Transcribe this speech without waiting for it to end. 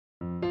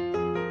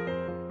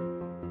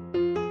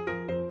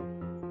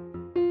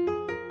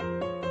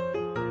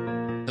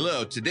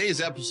So today's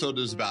episode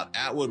is about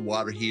Atwood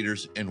water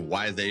heaters and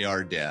why they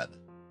are dead.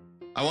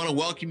 I want to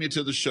welcome you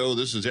to the show.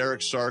 This is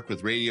Eric Stark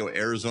with Radio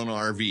Arizona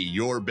RV,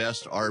 your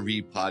best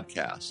RV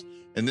podcast.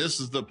 And this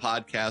is the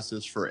podcast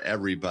that's for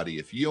everybody.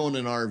 If you own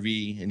an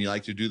RV and you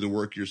like to do the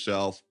work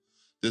yourself,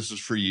 this is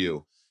for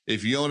you.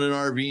 If you own an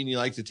RV and you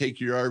like to take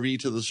your RV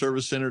to the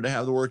service center to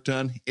have the work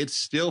done, it's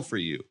still for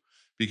you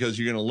because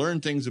you're going to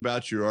learn things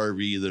about your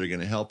RV that are going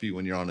to help you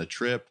when you're on a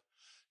trip,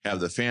 have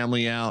the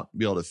family out,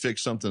 be able to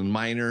fix something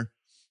minor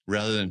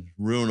rather than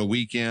ruin a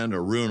weekend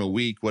or ruin a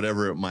week,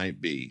 whatever it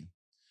might be.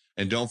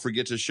 And don't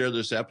forget to share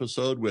this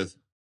episode with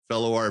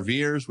fellow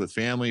RVers, with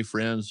family,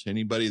 friends,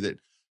 anybody that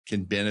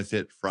can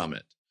benefit from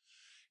it.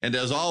 And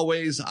as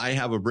always, I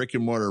have a brick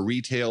and mortar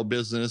retail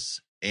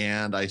business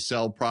and I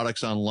sell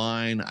products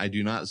online. I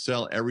do not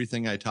sell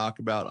everything I talk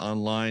about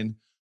online.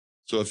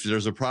 So if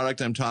there's a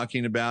product I'm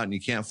talking about and you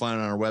can't find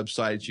it on our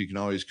websites, you can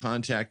always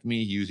contact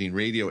me using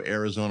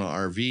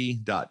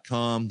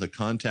radioarizonarv.com, the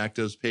contact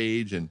us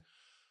page. And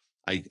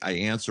I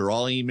answer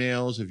all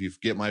emails. If you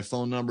get my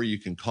phone number, you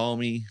can call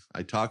me.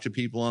 I talk to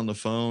people on the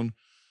phone.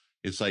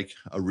 It's like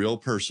a real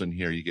person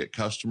here. You get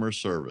customer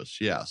service.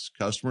 Yes,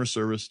 customer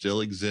service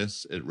still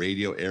exists at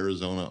Radio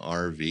Arizona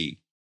RV.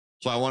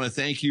 So I want to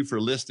thank you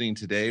for listening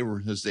today.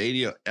 This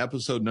is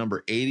episode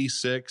number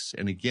 86.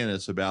 And again,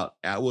 it's about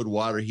Atwood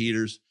water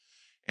heaters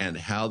and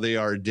how they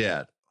are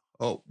dead.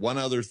 Oh, one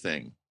other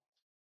thing.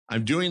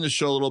 I'm doing the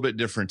show a little bit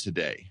different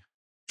today.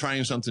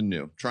 Trying something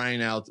new,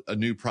 trying out a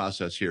new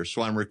process here.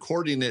 So I'm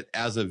recording it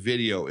as a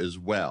video as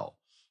well.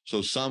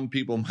 So some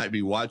people might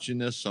be watching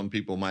this, some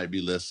people might be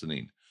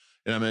listening.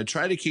 And I'm going to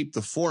try to keep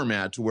the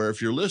format to where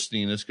if you're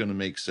listening, it's going to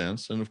make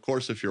sense. And of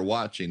course, if you're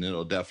watching,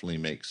 it'll definitely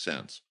make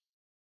sense.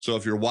 So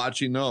if you're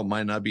watching, though, it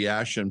might not be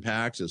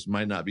action-packed. It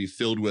might not be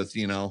filled with,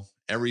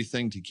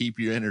 everything to keep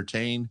you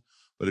entertained.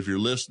 But if you're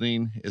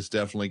listening, it's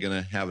definitely going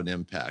to have an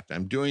impact.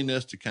 I'm doing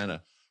this to kind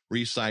of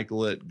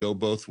recycle it, go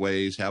both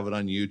ways, have it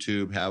on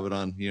YouTube, have it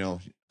on,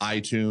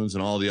 iTunes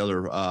and all the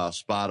other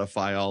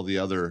Spotify, all the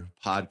other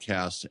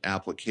podcast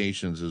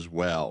applications as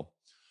well.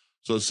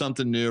 So it's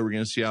something new. We're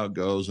going to see how it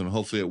goes and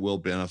hopefully it will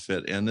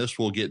benefit. And this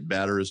will get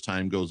better as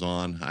time goes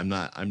on. I'm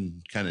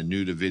kind of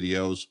new to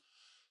videos.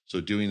 So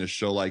doing a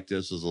show like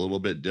this is a little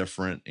bit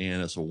different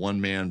and it's a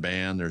one-man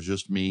band. There's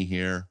just me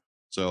here.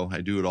 So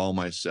I do it all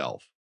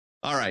myself.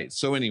 All right.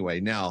 So anyway,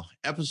 now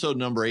episode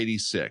number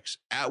 86,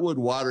 Atwood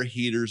water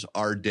heaters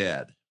are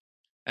dead.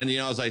 And,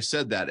 as I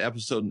said that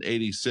episode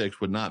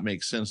 86 would not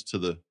make sense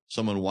to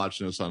someone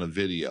watching us on a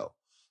video.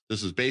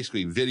 This is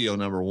basically video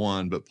number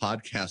 1, but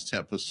podcast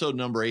episode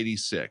number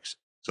 86.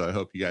 So I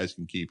hope you guys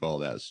can keep all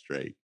that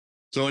straight.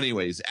 So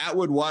anyways,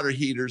 Atwood water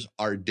heaters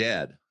are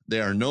dead.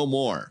 They are no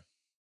more.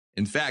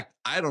 In fact,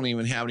 I don't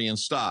even have any in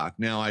stock.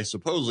 Now I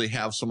supposedly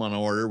have some on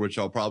order, which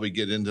I'll probably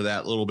get into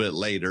that a little bit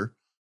later.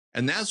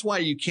 And that's why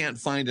you can't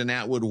find an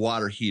Atwood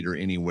water heater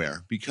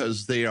anywhere,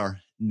 because they are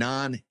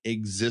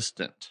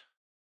non-existent.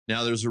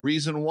 Now, there's a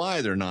reason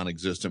why they're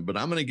non-existent, but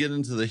I'm going to get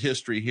into the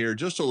history here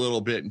just a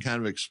little bit and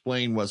kind of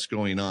explain what's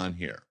going on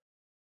here.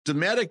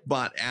 Dometic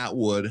bought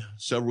Atwood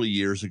several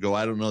years ago.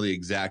 I don't know the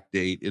exact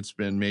date. It's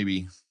been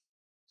maybe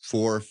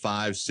 4,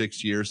 5,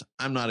 6 years.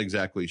 I'm not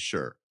exactly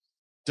sure.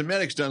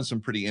 Dometic's done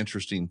some pretty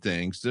interesting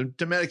things.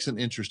 Dometic's an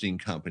interesting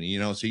company.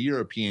 It's a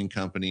European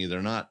company.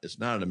 It's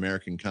not an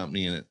American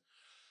company, and it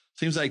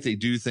seems like they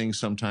do things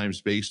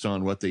sometimes based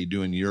on what they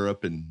do in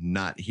Europe and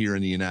not here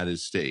in the United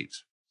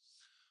States.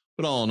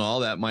 But all in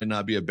all, that might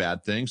not be a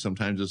bad thing.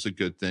 Sometimes it's a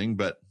good thing,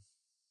 but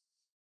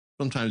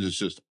sometimes it's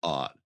just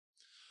odd.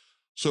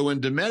 So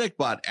when Dometic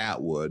bought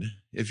Atwood,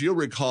 if you'll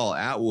recall,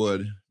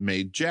 Atwood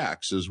made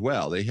jacks as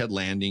well. They had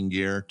landing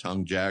gear,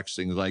 tongue jacks,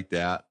 things like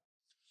that.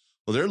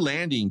 Well, their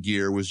landing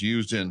gear was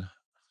used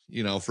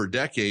for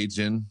decades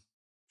in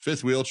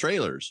fifth wheel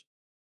trailers.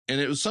 And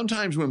it was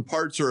sometimes when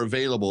parts are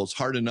available, it's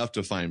hard enough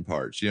to find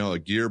parts. A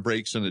gear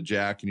breaks in a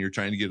jack and you're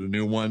trying to get a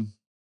new one.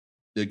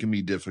 It can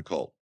be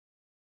difficult.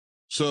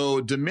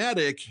 So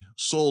Dometic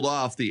sold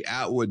off the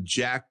Atwood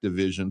jack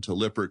division to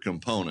Lippert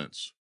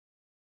Components,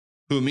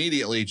 who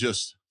immediately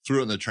just threw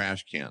it in the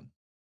trash can.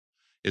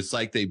 It's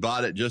like they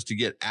bought it just to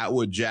get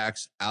Atwood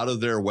jacks out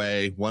of their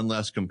way, one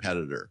less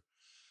competitor.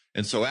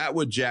 And so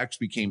Atwood jacks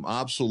became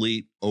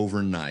obsolete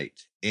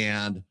overnight.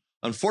 And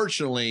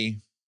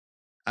unfortunately,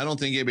 I don't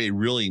think anybody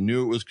really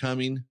knew it was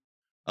coming.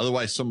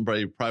 Otherwise,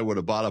 somebody probably would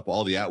have bought up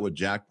all the Atwood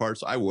jack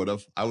parts. I would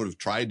have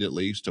tried at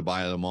least to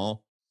buy them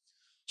all.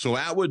 So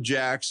Atwood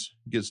jacks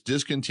gets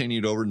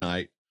discontinued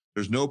overnight.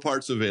 There's no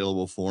parts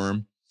available for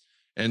them.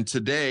 And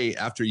today,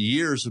 after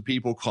years of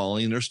people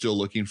calling, they're still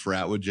looking for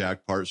Atwood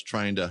jack parts,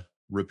 trying to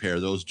repair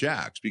those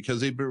jacks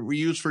because they've been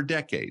reused for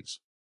decades.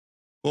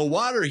 Well,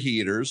 water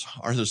heaters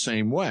are the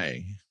same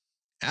way.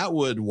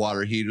 Atwood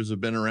water heaters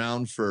have been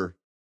around for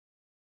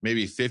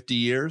maybe 50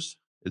 years.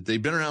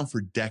 They've been around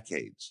for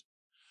decades.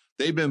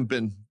 They've been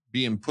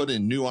being put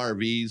in new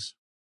RVs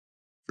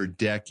for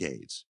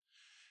decades.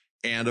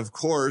 And of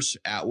course,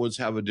 Atwoods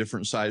have a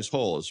different size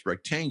hole. It's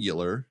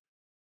rectangular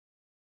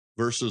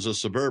versus a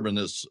Suburban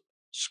that's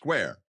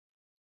square.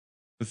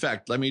 In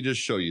fact, let me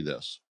just show you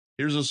this.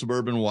 Here's a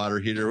Suburban water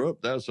heater. Oh,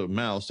 that's a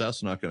mouse.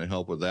 That's not going to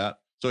help with that.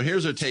 So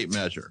here's a tape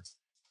measure.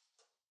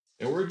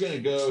 And we're going to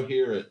go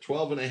here at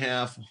 12 and a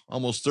half,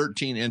 almost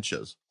 13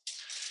 inches.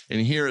 And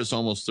here it's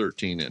almost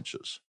 13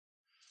 inches.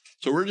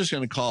 So we're just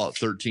going to call it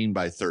 13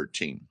 by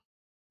 13.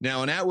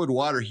 Now, an Atwood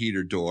water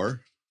heater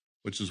door,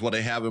 which is what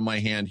I have in my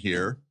hand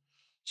here.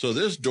 So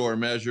this door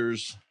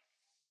measures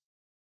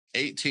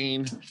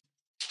 18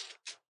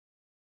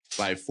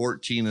 by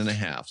 14 and a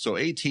half. So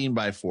 18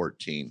 by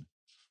 14.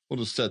 We'll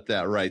just set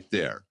that right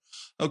there.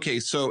 Okay,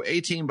 so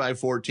 18 by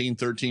 14,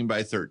 13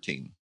 by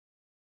 13.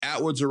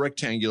 Atwoods are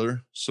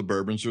rectangular,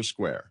 Suburbans are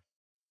square.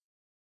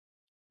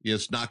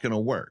 It's not going to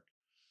work.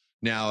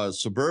 Now, a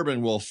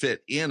Suburban will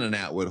fit in an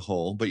Atwood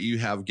hole, but you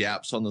have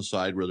gaps on the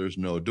side where there's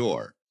no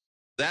door.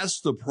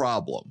 That's the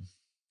problem.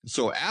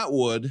 So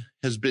Atwood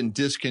has been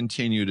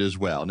discontinued as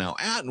well. Now,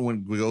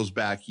 Atwood goes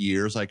back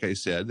years, like I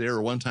said. They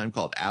were one time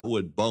called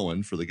Atwood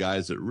Bowen for the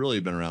guys that really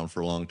been around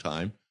for a long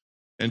time.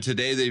 And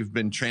today they've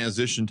been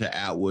transitioned to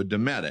Atwood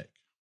Dometic.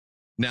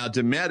 Now,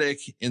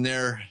 Dometic, in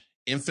their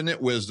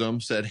infinite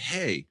wisdom, said,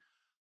 hey,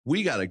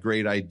 we got a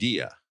great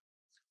idea.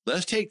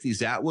 Let's take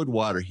these Atwood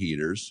water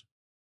heaters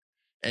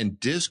and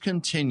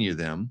discontinue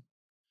them,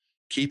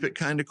 keep it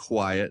kind of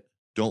quiet.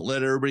 Don't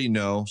let everybody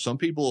know. Some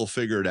people will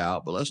figure it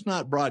out, but let's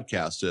not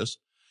broadcast this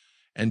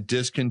and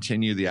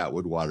discontinue the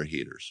Atwood water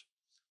heaters.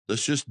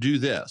 Let's just do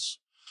this.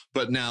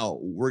 But now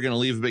we're going to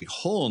leave a big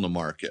hole in the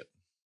market.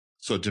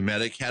 So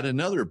Dometic had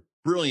another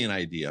brilliant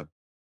idea.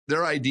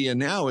 Their idea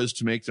now is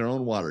to make their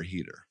own water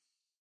heater.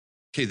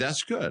 Okay,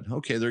 that's good.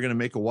 Okay, they're going to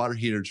make a water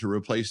heater to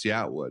replace the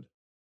Atwood.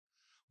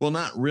 Well,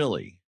 not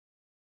really.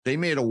 They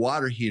made a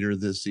water heater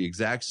that's the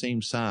exact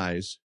same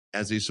size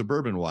as a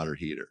Suburban water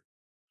heater.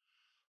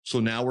 So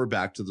now we're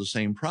back to the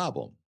same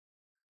problem.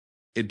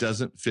 It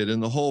doesn't fit in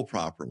the hole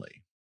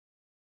properly.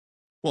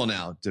 Well,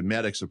 now,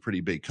 Dometic's a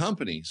pretty big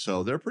company,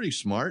 so they're pretty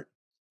smart.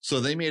 So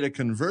they made a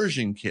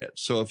conversion kit.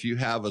 So if you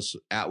have a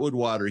Atwood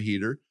water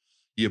heater,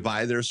 you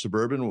buy their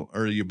Suburban,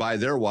 or you buy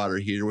their water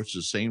heater, which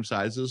is the same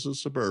size as a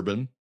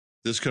Suburban.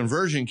 This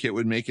conversion kit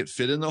would make it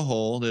fit in the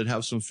hole. They'd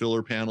have some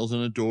filler panels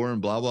and a door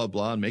and blah, blah,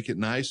 blah, and make it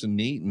nice and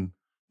neat and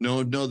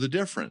know the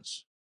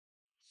difference.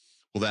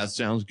 Well, that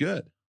sounds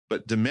good.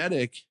 But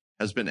Dometic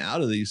has been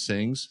out of these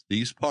things,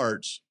 these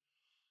parts,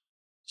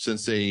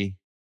 since they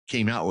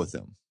came out with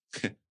them.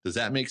 Does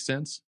that make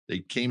sense? They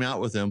came out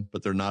with them,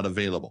 but they're not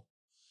available.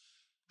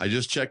 I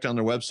just checked on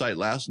their website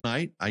last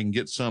night. I can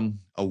get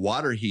a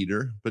water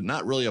heater, but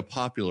not really a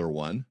popular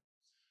one.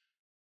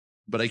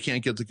 But I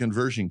can't get the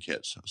conversion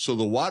kits. So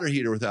the water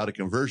heater without a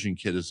conversion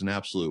kit is an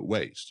absolute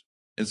waste.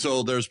 And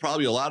so there's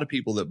probably a lot of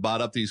people that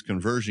bought up these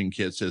conversion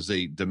kits as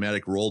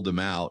Dometic rolled them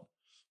out.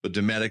 But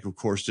Dometic, of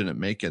course, didn't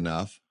make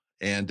enough.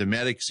 And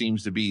Dometic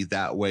seems to be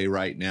that way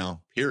right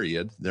now,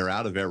 period. They're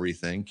out of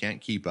everything, can't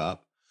keep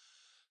up.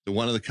 They're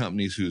one of the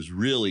companies who's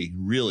really,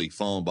 really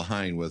fallen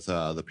behind with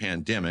the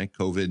pandemic,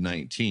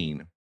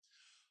 COVID-19.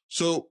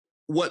 So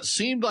what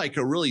seemed like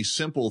a really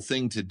simple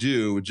thing to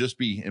do would just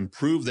be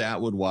improve the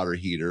Atwood water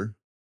heater.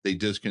 They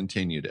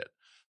discontinued it.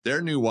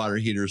 Their new water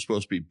heater is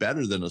supposed to be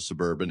better than a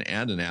Suburban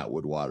and an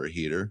Atwood water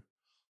heater,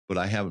 but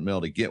I haven't been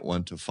able to get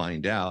one to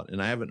find out, and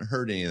I haven't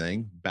heard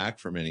anything back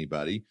from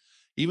anybody.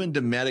 Even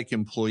Dometic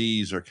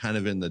employees are kind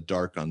of in the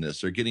dark on this.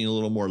 They're getting a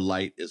little more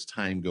light as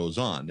time goes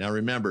on. Now,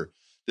 remember,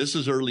 this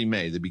is early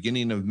May, the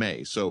beginning of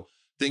May, so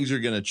things are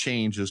going to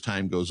change as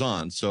time goes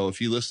on. So if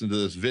you listen to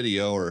this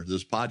video or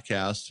this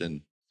podcast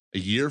in a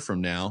year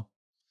from now,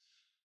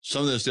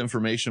 some of this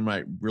information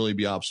might really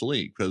be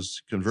obsolete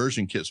because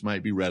conversion kits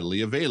might be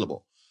readily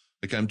available.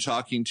 Like I'm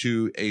talking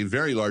to a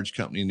very large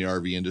company in the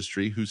RV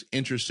industry who's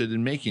interested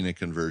in making a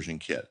conversion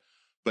kit,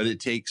 but it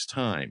takes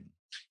time.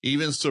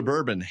 Even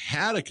Suburban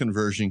had a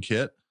conversion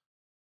kit,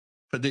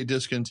 but they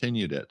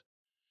discontinued it.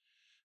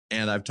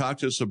 And I've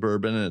talked to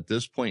Suburban, and at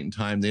this point in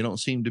time, they don't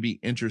seem to be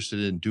interested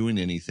in doing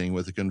anything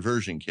with a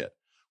conversion kit,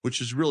 which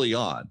is really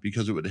odd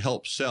because it would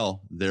help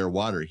sell their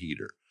water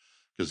heater,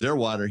 because their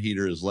water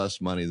heater is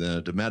less money than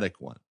a Dometic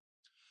one.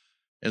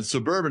 And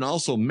Suburban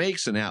also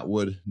makes an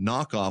Atwood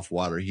knockoff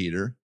water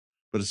heater,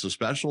 but it's a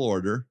special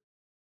order.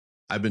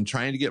 I've been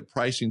trying to get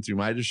pricing through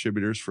my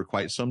distributors for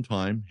quite some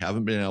time,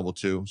 haven't been able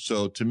to.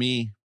 So to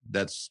me,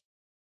 that's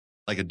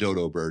like a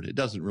dodo bird. It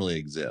doesn't really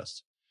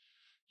exist.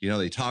 You know,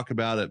 they talk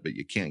about it, but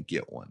you can't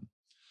get one.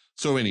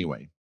 So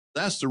anyway,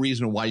 that's the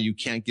reason why you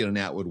can't get an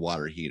Atwood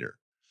water heater.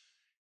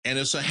 And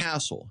it's a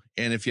hassle.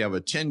 And if you have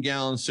a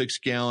 10-gallon,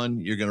 6-gallon,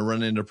 you're going to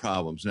run into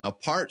problems. Now,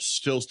 parts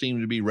still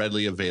seem to be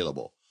readily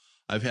available.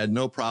 I've had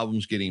no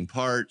problems getting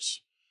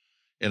parts,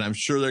 and I'm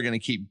sure they're going to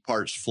keep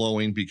parts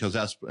flowing because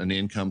that's an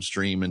income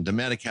stream. And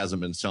Dometic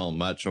hasn't been selling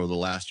much over the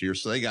last year,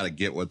 so they got to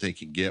get what they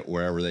can get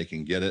wherever they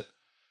can get it.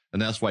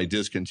 And that's why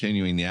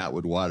discontinuing the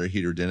Atwood water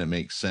heater didn't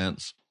make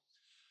sense.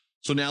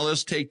 So now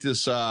let's take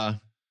this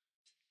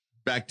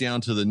back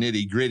down to the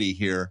nitty-gritty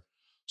here.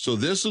 So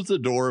this is the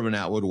door of an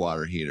Atwood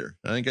water heater.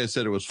 I think I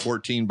said it was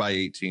 14 by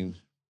 18.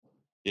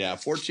 Yeah,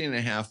 14 and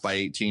a half by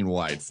 18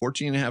 wide.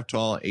 14 and a half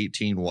tall,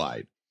 18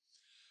 wide.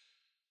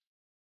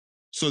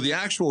 So the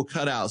actual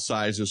cutout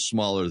size is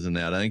smaller than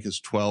that. I think it's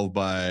 12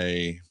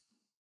 by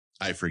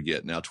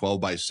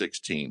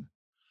 16.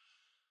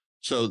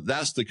 So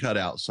that's the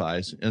cutout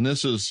size. And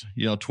this is,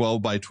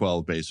 12 by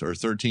 12 base or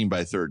 13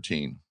 by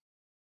 13.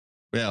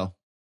 Well,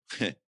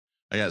 I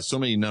got so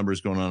many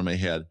numbers going on in my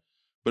head,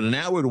 but an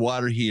Atwood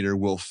water heater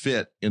will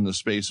fit in the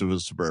space of a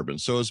Suburban.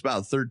 So it's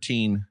about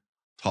 13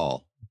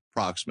 tall,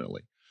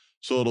 approximately.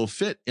 So it'll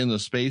fit in the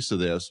space of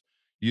this.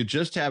 You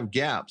just have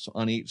gaps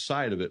on each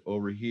side of it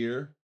over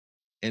here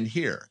and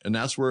here. And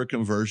that's where a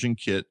conversion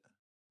kit,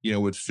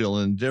 would fill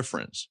in the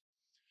difference.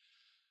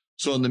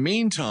 So in the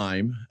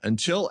meantime,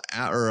 until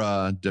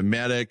our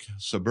Dometic,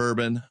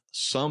 Suburban,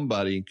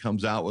 somebody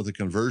comes out with a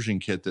conversion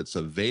kit that's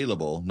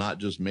available, not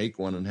just make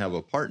one and have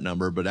a part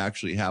number, but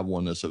actually have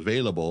one that's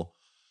available,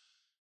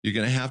 you're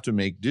going to have to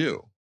make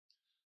do.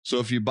 So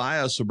if you buy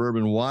a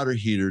Suburban water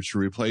heater to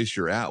replace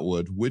your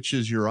Atwood, which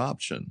is your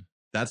option?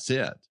 That's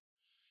it.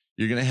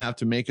 You're going to have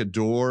to make a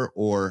door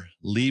or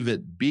leave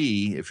it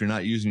be if you're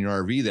not using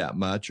your RV that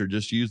much, or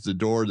just use the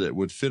door that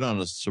would fit on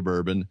a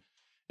Suburban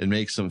and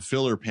make some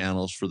filler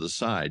panels for the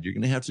side. You're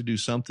going to have to do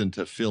something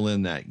to fill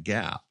in that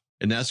gap.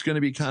 And that's going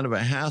to be kind of a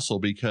hassle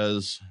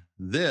because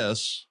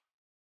this,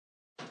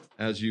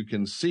 as you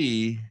can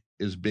see,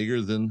 is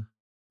bigger than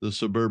the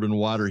Suburban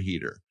water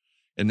heater.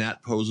 And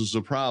that poses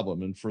a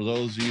problem. And for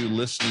those of you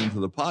listening to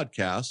the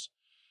podcast,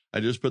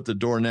 I just put the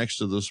door next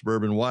to the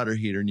Suburban water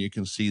heater and you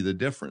can see the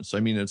difference. I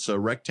mean, it's a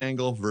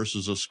rectangle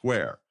versus a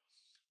square,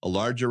 a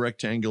larger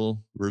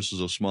rectangle versus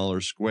a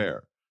smaller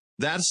square.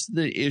 That's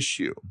the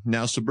issue.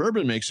 Now,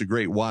 Suburban makes a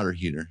great water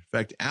heater. In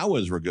fact,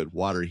 Atwoods were good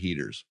water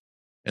heaters.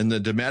 And the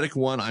Dometic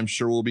one, I'm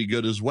sure, will be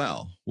good as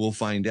well. We'll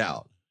find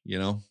out.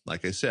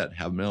 Like I said,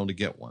 haven't been able to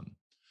get one.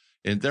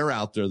 And they're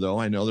out there, though.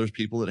 I know there's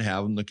people that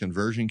have them. The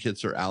conversion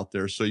kits are out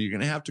there. So you're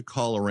going to have to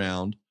call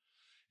around.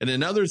 And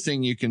another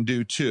thing you can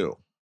do, too,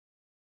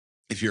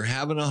 if you're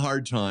having a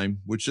hard time,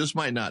 which this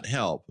might not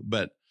help,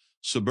 but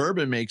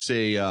Suburban makes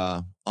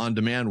a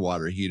on-demand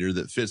water heater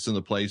that fits in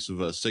the place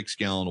of a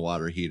 6-gallon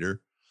water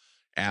heater.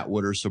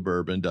 Atwood or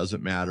Suburban,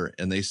 doesn't matter.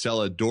 And they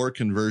sell a door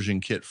conversion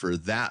kit for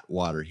that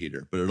water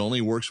heater, but it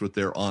only works with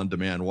their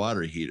on-demand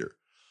water heater.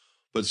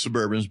 But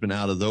Suburban's been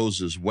out of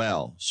those as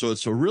well. So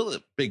it's a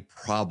really big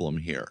problem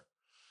here.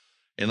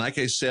 And like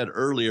I said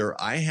earlier,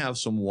 I have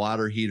some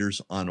water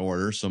heaters on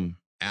order, some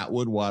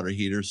Atwood water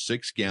heaters,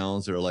 6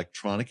 gallons. They're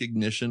electronic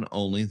ignition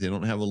only. They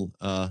don't have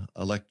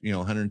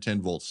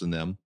 110 volts in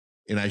them.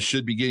 And I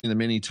should be getting them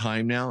any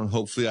time now, and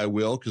hopefully I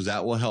will, because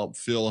that will help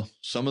fill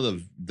some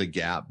of the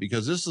gap,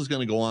 because this is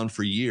going to go on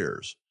for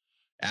years.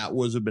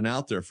 Atwoods have been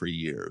out there for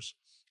years.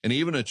 And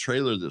even a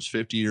trailer that's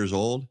 50 years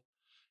old,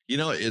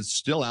 it's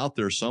still out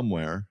there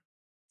somewhere.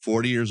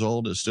 40 years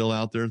old is still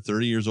out there,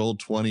 30 years old,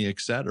 20,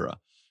 etc.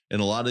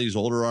 And a lot of these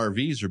older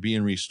RVs are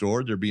being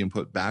restored. They're being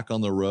put back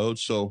on the road.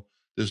 So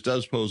this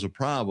does pose a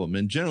problem.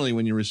 And generally,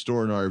 when you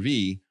restore an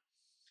RV,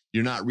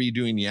 you're not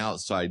redoing the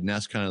outside, and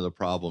that's kind of the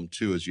problem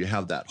too, is you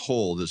have that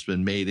hole that's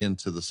been made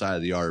into the side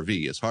of the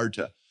RV. It's hard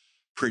to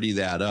pretty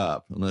that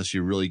up unless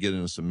you really get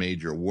into some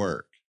major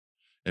work.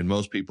 And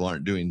most people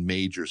aren't doing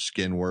major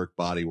skin work,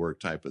 body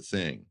work type of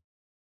thing.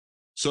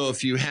 So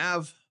if you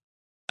have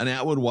an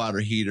Atwood water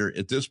heater,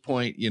 at this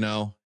point,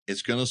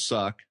 it's going to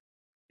suck.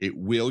 It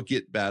will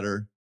get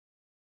better.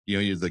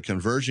 The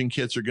conversion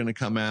kits are going to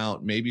come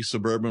out. Maybe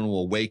Suburban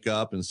will wake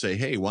up and say,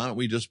 hey, why don't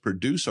we just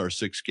produce our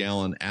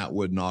 6-gallon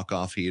Atwood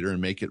knockoff heater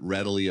and make it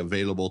readily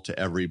available to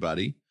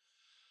everybody?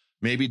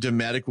 Maybe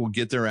Dometic will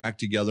get their act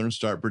together and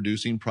start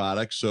producing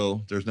products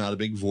so there's not a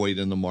big void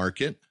in the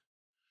market.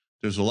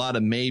 There's a lot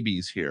of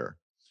maybes here,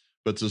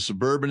 but the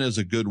Suburban is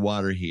a good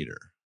water heater.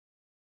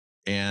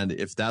 And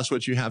if that's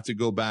what you have to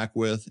go back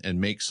with and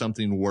make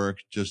something work,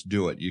 just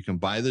do it. You can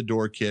buy the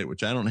door kit,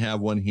 which I don't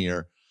have one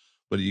here,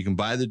 but you can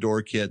buy the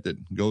door kit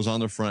that goes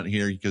on the front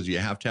here because you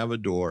have to have a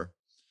door.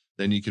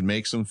 Then you can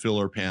make some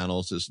filler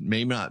panels. This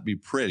may not be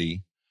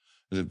pretty,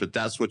 but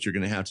that's what you're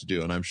going to have to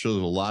do. And I'm sure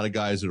there's a lot of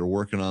guys that are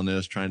working on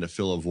this, trying to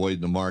fill a void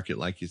in the market.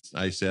 Like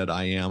I said,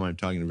 I'm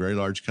talking to a very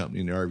large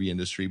company in the RV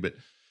industry, but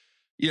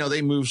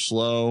they move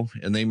slow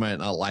and they might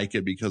not like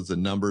it because the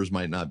numbers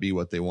might not be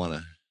what they want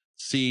to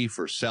see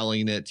for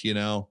selling it.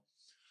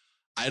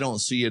 I don't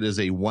see it as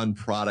a one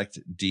product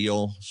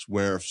deal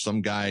where if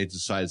some guy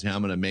decides, hey,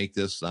 I'm going to make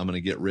this, I'm going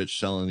to get rich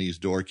selling these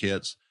door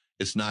kits.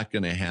 It's not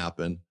going to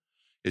happen.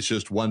 It's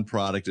just one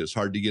product. It's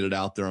hard to get it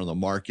out there on the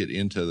market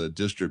into the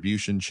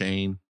distribution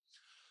chain.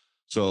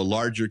 So a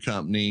larger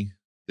company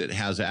that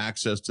has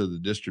access to the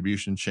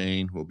distribution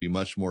chain will be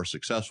much more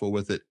successful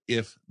with it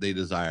if they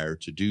desire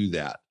to do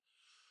that.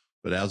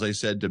 But as I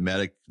said,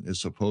 Dometic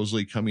is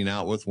supposedly coming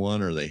out with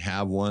one, or they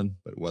have one,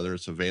 but whether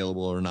it's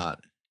available or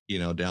not,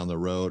 down the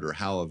road, or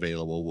how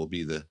available will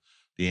be the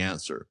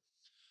answer.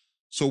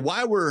 So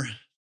while we're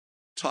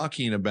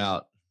talking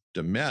about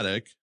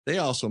Dometic, they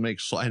also make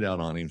slide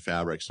out awning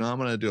fabrics. Now I'm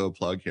going to do a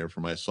plug here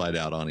for my slide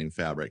out awning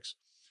fabrics.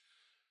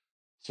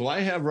 So I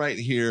have right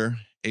here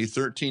a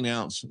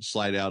 13-ounce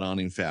slide out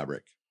awning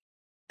fabric.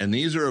 And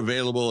these are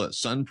available at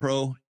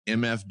Sunpro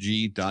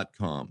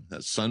sunpromfg.com.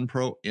 That's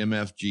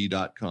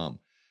sunpromfg.com.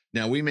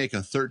 Now, we make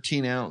a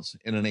 13 ounce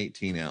and an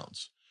 18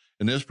 ounce.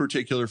 And this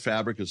particular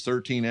fabric is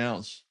 13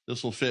 ounce.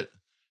 This will fit,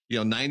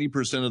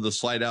 90% of the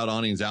slide out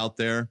awnings out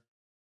there.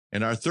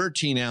 And our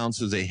 13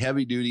 ounce is a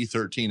heavy duty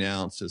 13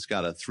 ounce. It's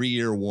got a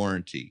 3-year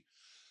warranty.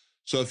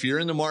 So if you're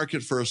in the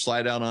market for a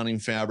slide out awning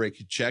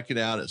fabric, check it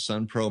out at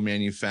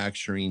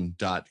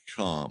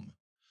sunpromanufacturing.com.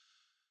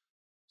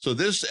 So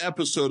this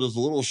episode is a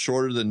little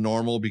shorter than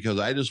normal because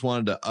I just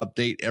wanted to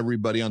update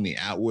everybody on the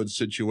Atwood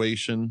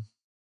situation.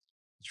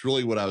 It's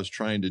really what I was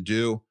trying to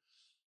do.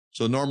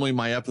 So normally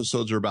my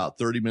episodes are about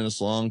 30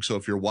 minutes long. So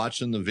if you're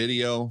watching the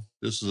video,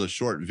 this is a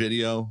short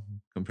video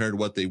compared to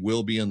what they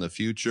will be in the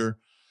future.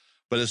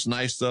 But it's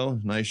nice, though.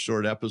 Nice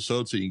short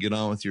episode so you can get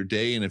on with your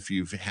day. And if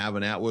you have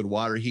an Atwood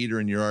water heater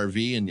in your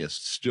RV and it's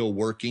still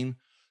working,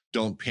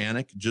 don't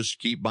panic. Just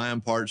keep buying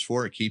parts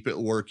for it. Keep it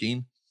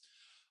working.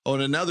 Oh,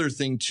 and another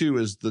thing, too,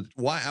 is the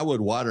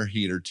Atwood water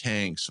heater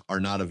tanks are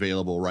not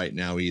available right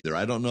now either.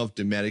 I don't know if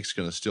Dometic's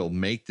going to still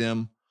make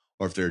them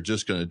or if they're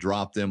just going to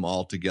drop them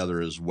altogether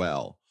as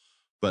well.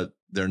 But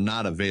they're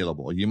not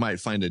available. You might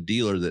find a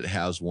dealer that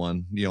has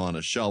one, on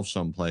a shelf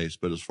someplace.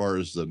 But as far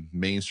as the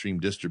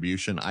mainstream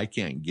distribution, I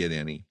can't get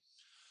any.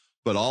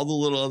 But all the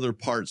little other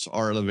parts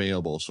are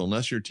available. So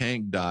unless your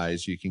tank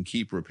dies, you can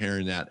keep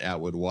repairing that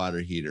Atwood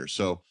water heater.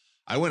 So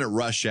I wouldn't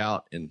rush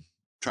out and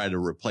try to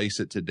replace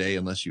it today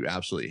unless you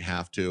absolutely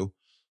have to.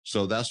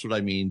 So that's what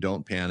I mean.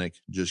 Don't panic.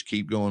 Just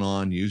keep going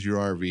on. Use your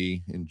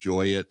RV.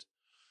 Enjoy it.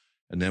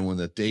 And then when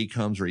the day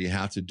comes where you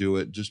have to do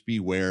it, just be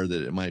aware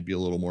that it might be a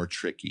little more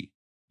tricky.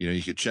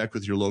 You could check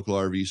with your local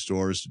RV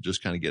stores to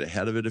just kind of get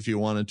ahead of it if you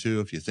wanted to.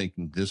 If you think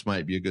this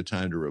might be a good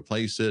time to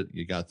replace it,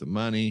 you got the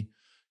money,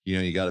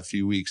 you got a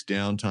few weeks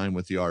downtime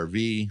with the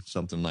RV,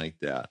 something like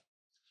that.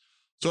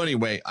 So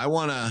anyway, I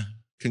want to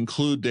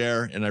conclude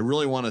there. And I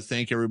really want to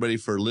thank everybody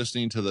for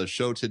listening to the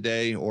show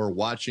today or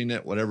watching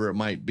it, whatever it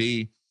might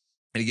be.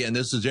 And again,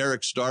 this is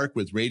Eric Stark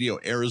with Radio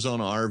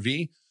Arizona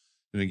RV.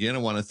 And again, I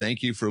want to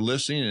thank you for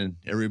listening and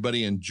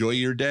everybody enjoy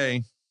your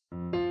day.